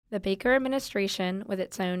The Baker administration, with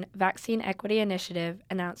its own Vaccine Equity Initiative,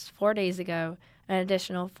 announced 4 days ago an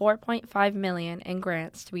additional $4.5 million in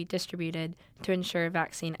grants to be distributed to ensure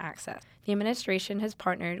vaccine access. The administration has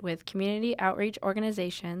partnered with community outreach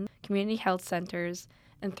organizations, community health centers,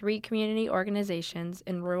 and 3 community organizations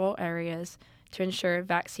in rural areas to ensure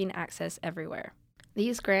vaccine access everywhere.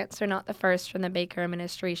 These grants are not the first from the Baker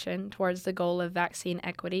administration towards the goal of vaccine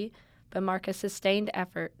equity, but mark a sustained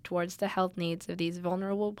effort towards the health needs of these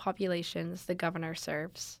vulnerable populations the governor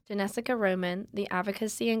serves. Jessica Roman, the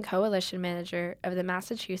Advocacy and Coalition Manager of the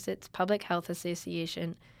Massachusetts Public Health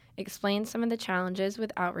Association, explained some of the challenges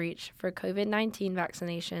with outreach for COVID-19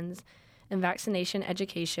 vaccinations and vaccination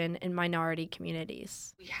education in minority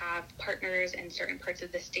communities. We have partners in certain parts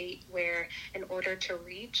of the state where in order to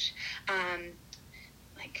reach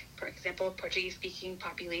like, for example, Portuguese-speaking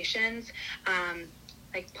populations,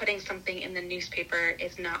 like putting something in the newspaper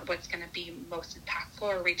is not what's going to be most impactful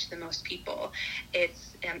or reach the most people.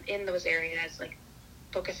 It's in those areas, like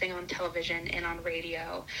focusing on television and on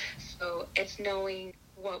radio. So it's knowing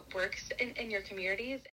what works in your communities.